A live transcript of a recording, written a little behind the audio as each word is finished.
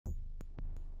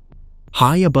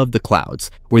High above the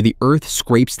clouds, where the earth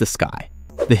scrapes the sky,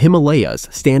 the Himalayas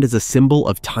stand as a symbol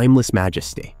of timeless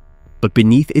majesty. But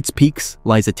beneath its peaks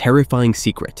lies a terrifying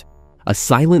secret, a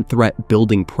silent threat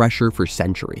building pressure for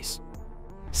centuries.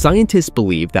 Scientists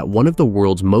believe that one of the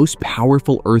world's most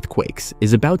powerful earthquakes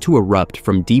is about to erupt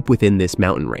from deep within this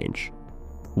mountain range.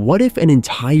 What if an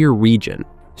entire region,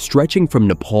 stretching from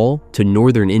Nepal to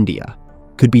northern India,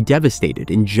 could be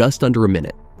devastated in just under a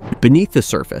minute? Beneath the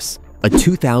surface, a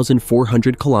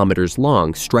 2,400 kilometers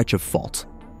long stretch of fault,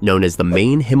 known as the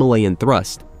Main Himalayan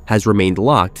Thrust, has remained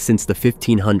locked since the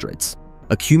 1500s,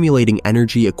 accumulating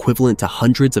energy equivalent to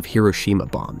hundreds of Hiroshima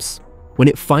bombs. When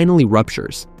it finally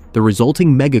ruptures, the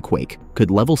resulting megaquake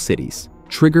could level cities,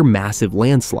 trigger massive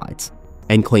landslides,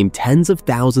 and claim tens of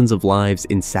thousands of lives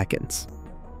in seconds.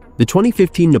 The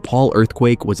 2015 Nepal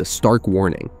earthquake was a stark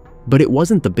warning, but it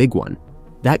wasn't the big one.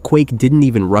 That quake didn't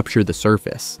even rupture the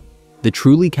surface. The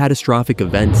truly catastrophic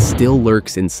event still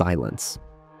lurks in silence.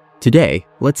 Today,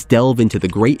 let's delve into the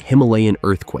Great Himalayan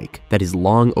Earthquake that is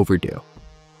long overdue.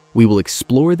 We will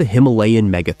explore the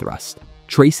Himalayan megathrust,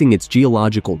 tracing its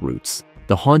geological roots,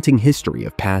 the haunting history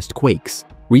of past quakes,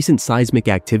 recent seismic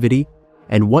activity,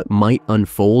 and what might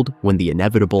unfold when the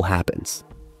inevitable happens.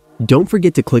 Don't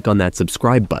forget to click on that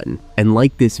subscribe button and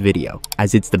like this video,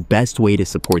 as it's the best way to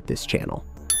support this channel.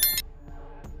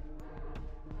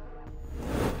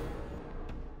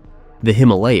 The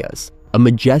Himalayas, a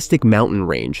majestic mountain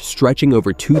range stretching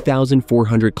over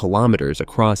 2,400 kilometers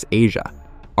across Asia,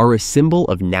 are a symbol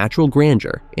of natural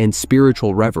grandeur and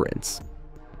spiritual reverence.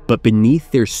 But beneath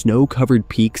their snow-covered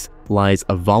peaks lies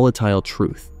a volatile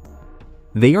truth.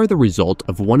 They are the result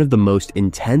of one of the most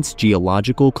intense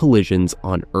geological collisions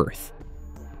on Earth.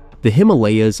 The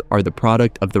Himalayas are the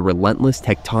product of the relentless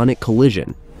tectonic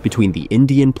collision between the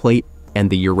Indian plate and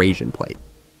the Eurasian plate.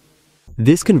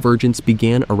 This convergence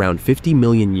began around 50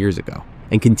 million years ago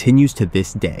and continues to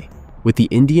this day, with the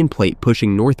Indian plate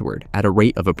pushing northward at a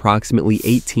rate of approximately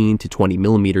 18 to 20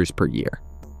 millimeters per year.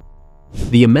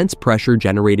 The immense pressure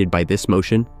generated by this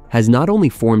motion has not only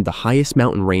formed the highest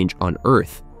mountain range on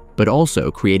Earth, but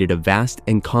also created a vast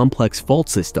and complex fault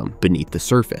system beneath the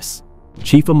surface.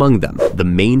 Chief among them, the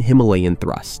Main Himalayan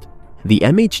Thrust. The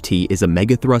MHT is a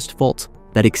megathrust fault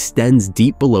that extends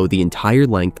deep below the entire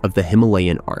length of the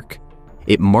Himalayan arc.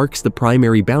 It marks the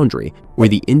primary boundary where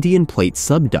the Indian plate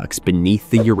subducts beneath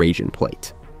the Eurasian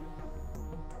plate.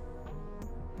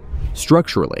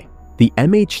 Structurally, the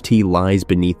MHT lies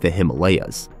beneath the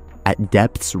Himalayas, at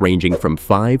depths ranging from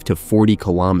 5 to 40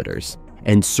 kilometers,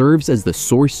 and serves as the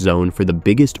source zone for the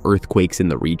biggest earthquakes in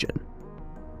the region.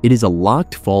 It is a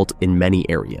locked fault in many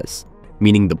areas,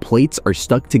 meaning the plates are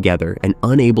stuck together and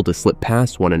unable to slip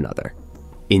past one another.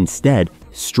 Instead,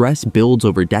 stress builds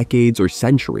over decades or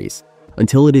centuries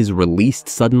until it is released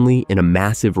suddenly in a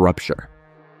massive rupture.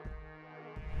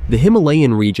 The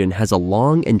Himalayan region has a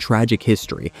long and tragic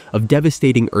history of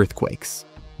devastating earthquakes,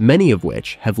 many of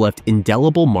which have left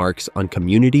indelible marks on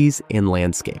communities and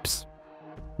landscapes.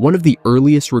 One of the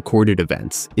earliest recorded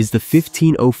events is the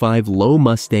 1505 Low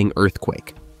Mustang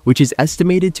earthquake, which is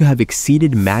estimated to have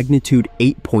exceeded magnitude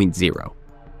 8.0.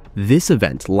 This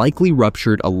event likely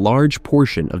ruptured a large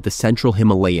portion of the central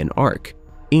Himalayan arc,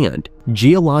 and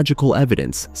geological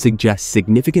evidence suggests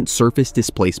significant surface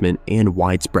displacement and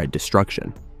widespread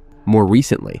destruction. More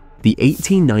recently, the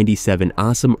 1897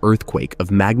 Assam earthquake of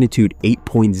magnitude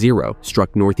 8.0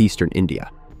 struck northeastern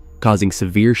India, causing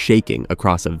severe shaking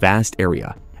across a vast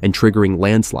area and triggering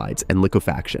landslides and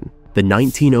liquefaction. The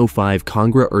 1905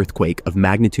 Kangra earthquake of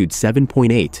magnitude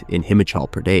 7.8 in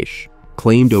Himachal Pradesh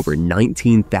claimed over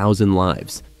 19,000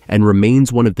 lives and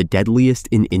remains one of the deadliest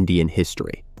in Indian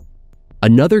history.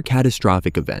 Another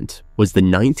catastrophic event was the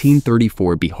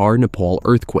 1934 Bihar Nepal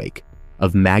earthquake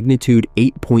of magnitude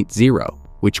 8.0,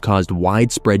 which caused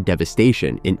widespread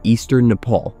devastation in eastern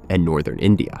Nepal and northern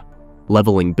India,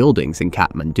 leveling buildings in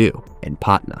Kathmandu and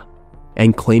Patna,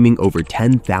 and claiming over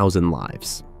 10,000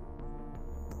 lives.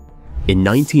 In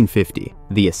 1950,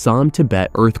 the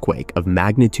Assam-Tibet earthquake of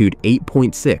magnitude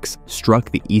 8.6 struck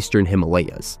the eastern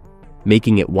Himalayas,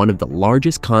 making it one of the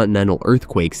largest continental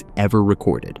earthquakes ever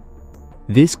recorded.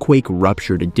 This quake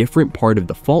ruptured a different part of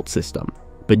the fault system,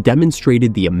 but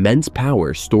demonstrated the immense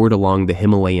power stored along the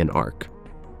Himalayan arc.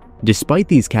 Despite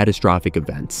these catastrophic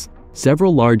events,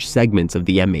 several large segments of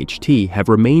the MHT have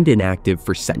remained inactive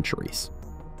for centuries.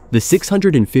 The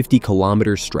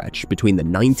 650-kilometer stretch between the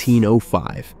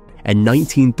 1905 and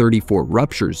 1934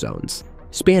 rupture zones,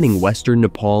 spanning western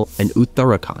Nepal and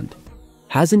Uttarakhand,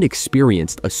 hasn't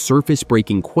experienced a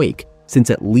surface-breaking quake since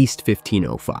at least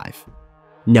 1505.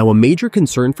 Now, a major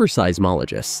concern for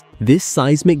seismologists, this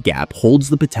seismic gap holds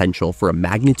the potential for a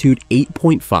magnitude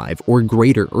 8.5 or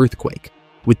greater earthquake,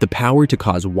 with the power to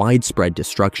cause widespread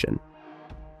destruction.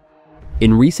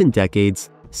 In recent decades,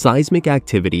 seismic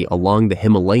activity along the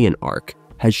Himalayan arc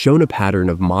has shown a pattern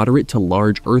of moderate to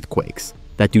large earthquakes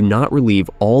that do not relieve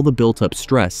all the built-up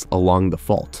stress along the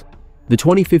fault. The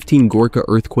 2015 Gorkha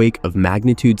earthquake of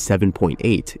magnitude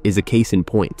 7.8 is a case in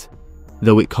point.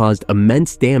 Though it caused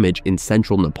immense damage in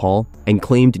central Nepal and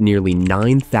claimed nearly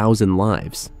 9,000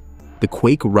 lives, the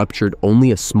quake ruptured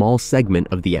only a small segment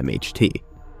of the MHT,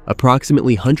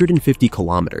 approximately 150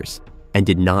 kilometers, and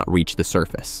did not reach the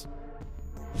surface.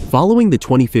 Following the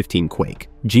 2015 quake,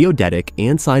 geodetic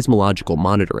and seismological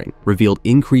monitoring revealed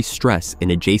increased stress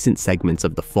in adjacent segments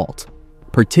of the fault,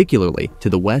 particularly to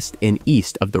the west and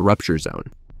east of the rupture zone.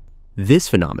 This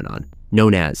phenomenon,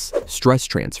 known as stress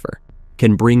transfer,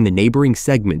 can bring the neighboring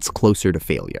segments closer to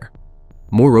failure.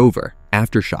 Moreover,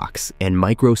 aftershocks and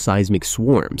microseismic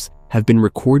swarms have been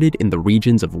recorded in the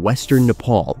regions of western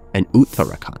Nepal and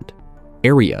Uttarakhand,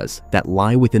 areas that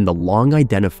lie within the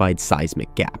long-identified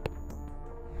seismic gap.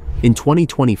 In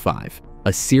 2025,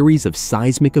 a series of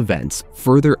seismic events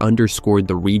further underscored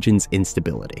the region's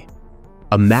instability.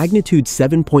 A magnitude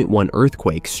 7.1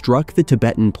 earthquake struck the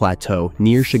Tibetan plateau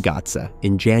near Shigatse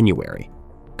in January,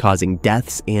 causing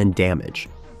deaths and damage,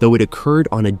 though it occurred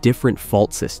on a different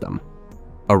fault system.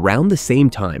 Around the same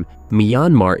time,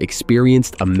 Myanmar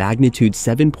experienced a magnitude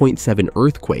 7.7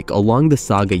 earthquake along the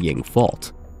Saga-Ying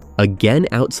Fault, again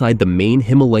outside the main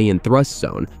Himalayan thrust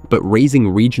zone, but raising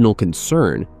regional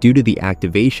concern due to the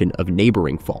activation of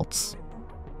neighboring faults.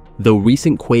 Though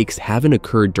recent quakes haven't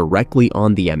occurred directly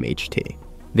on the MHT,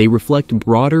 they reflect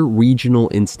broader regional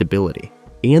instability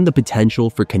and the potential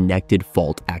for connected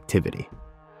fault activity.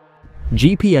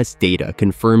 GPS data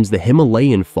confirms the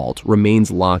Himalayan fault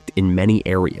remains locked in many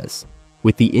areas,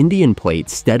 with the Indian plate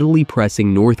steadily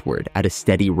pressing northward at a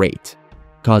steady rate,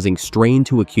 causing strain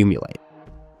to accumulate.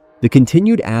 The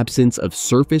continued absence of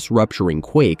surface rupturing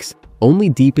quakes only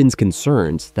deepens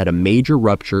concerns that a major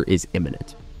rupture is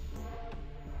imminent.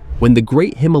 When the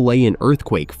Great Himalayan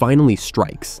Earthquake finally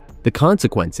strikes, the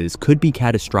consequences could be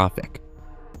catastrophic.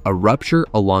 A rupture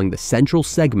along the central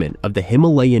segment of the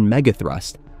Himalayan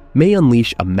megathrust may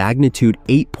unleash a magnitude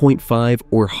 8.5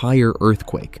 or higher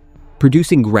earthquake,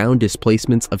 producing ground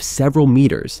displacements of several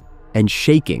meters and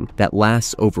shaking that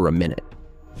lasts over a minute.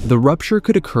 The rupture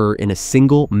could occur in a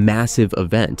single massive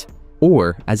event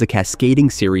or as a cascading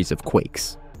series of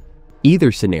quakes.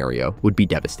 Either scenario would be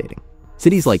devastating.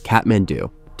 Cities like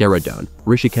Kathmandu, Dehradun,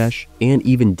 Rishikesh, and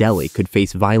even Delhi could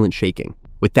face violent shaking,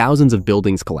 with thousands of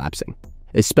buildings collapsing,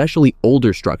 especially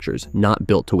older structures not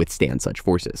built to withstand such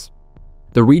forces.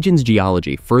 The region's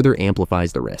geology further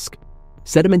amplifies the risk.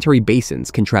 Sedimentary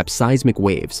basins can trap seismic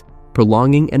waves,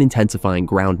 prolonging and intensifying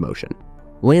ground motion.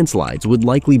 Landslides would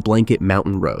likely blanket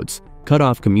mountain roads, cut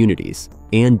off communities,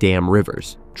 and dam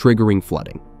rivers, triggering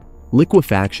flooding.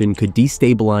 Liquefaction could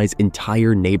destabilize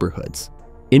entire neighborhoods.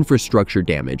 Infrastructure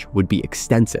damage would be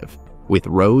extensive, with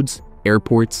roads,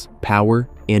 airports, power,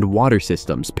 and water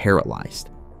systems paralyzed.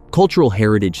 Cultural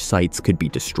heritage sites could be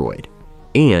destroyed,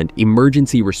 and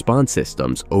emergency response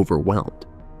systems overwhelmed.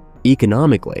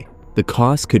 Economically, the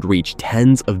cost could reach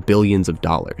tens of billions of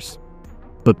dollars.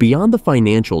 But beyond the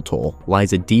financial toll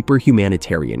lies a deeper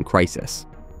humanitarian crisis.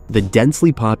 The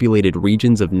densely populated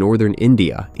regions of northern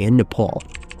India and Nepal,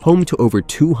 home to over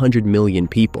 200 million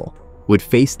people, would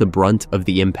face the brunt of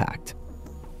the impact.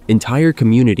 Entire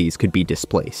communities could be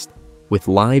displaced, with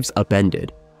lives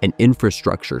upended and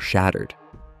infrastructure shattered.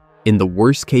 In the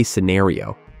worst-case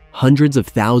scenario, hundreds of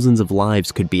thousands of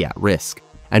lives could be at risk,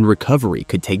 and recovery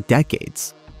could take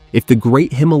decades. If the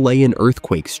Great Himalayan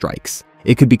Earthquake strikes,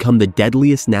 it could become the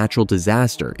deadliest natural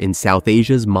disaster in South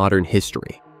Asia's modern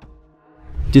history.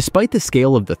 Despite the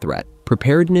scale of the threat,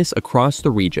 preparedness across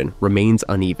the region remains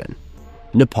uneven.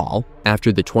 Nepal,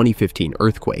 after the 2015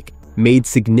 earthquake, made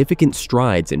significant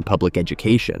strides in public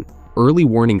education, early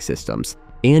warning systems,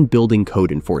 and building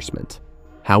code enforcement.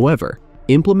 However,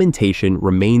 implementation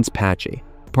remains patchy,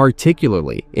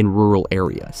 particularly in rural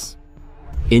areas.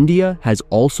 India has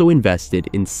also invested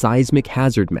in seismic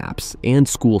hazard maps and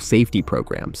school safety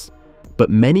programs, but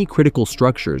many critical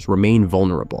structures remain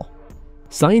vulnerable.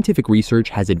 Scientific research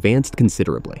has advanced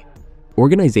considerably.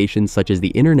 Organizations such as the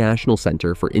International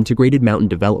Center for Integrated Mountain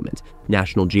Development,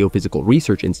 National Geophysical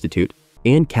Research Institute,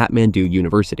 and Kathmandu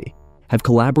University have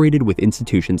collaborated with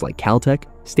institutions like Caltech,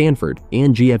 Stanford,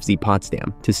 and GFZ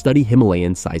Potsdam to study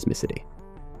Himalayan seismicity.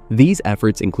 These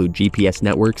efforts include GPS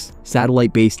networks,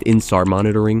 satellite-based INSAR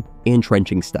monitoring, and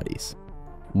trenching studies.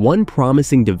 One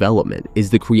promising development is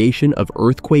the creation of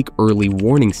earthquake early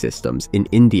warning systems in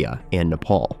India and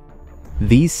Nepal.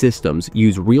 These systems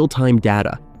use real-time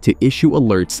data to issue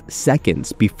alerts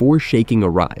seconds before shaking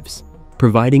arrives,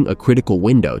 providing a critical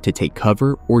window to take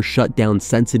cover or shut down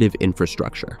sensitive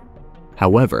infrastructure.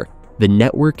 However, the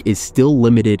network is still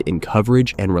limited in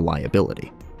coverage and reliability.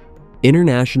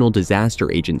 International disaster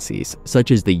agencies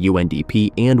such as the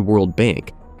UNDP and World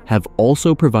Bank have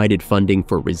also provided funding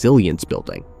for resilience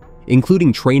building,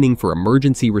 including training for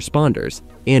emergency responders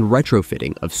and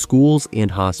retrofitting of schools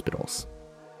and hospitals.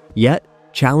 Yet,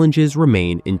 challenges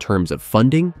remain in terms of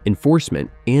funding, enforcement,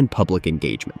 and public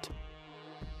engagement.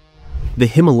 The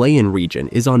Himalayan region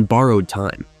is on borrowed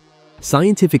time.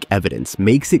 Scientific evidence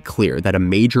makes it clear that a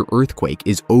major earthquake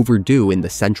is overdue in the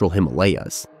central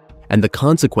Himalayas, and the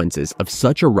consequences of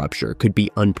such a rupture could be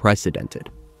unprecedented.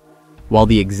 While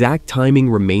the exact timing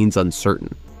remains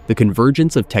uncertain, the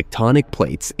convergence of tectonic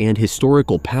plates and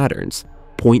historical patterns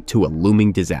point to a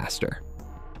looming disaster.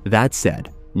 That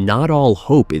said, not all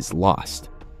hope is lost.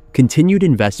 Continued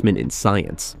investment in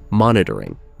science,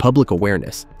 monitoring, public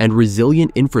awareness, and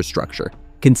resilient infrastructure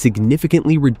can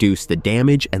significantly reduce the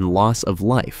damage and loss of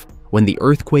life when the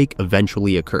earthquake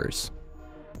eventually occurs.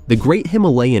 The Great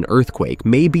Himalayan Earthquake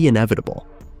may be inevitable,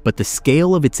 but the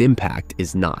scale of its impact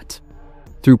is not.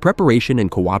 Through preparation and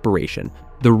cooperation,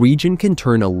 the region can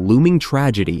turn a looming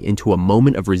tragedy into a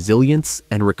moment of resilience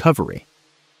and recovery.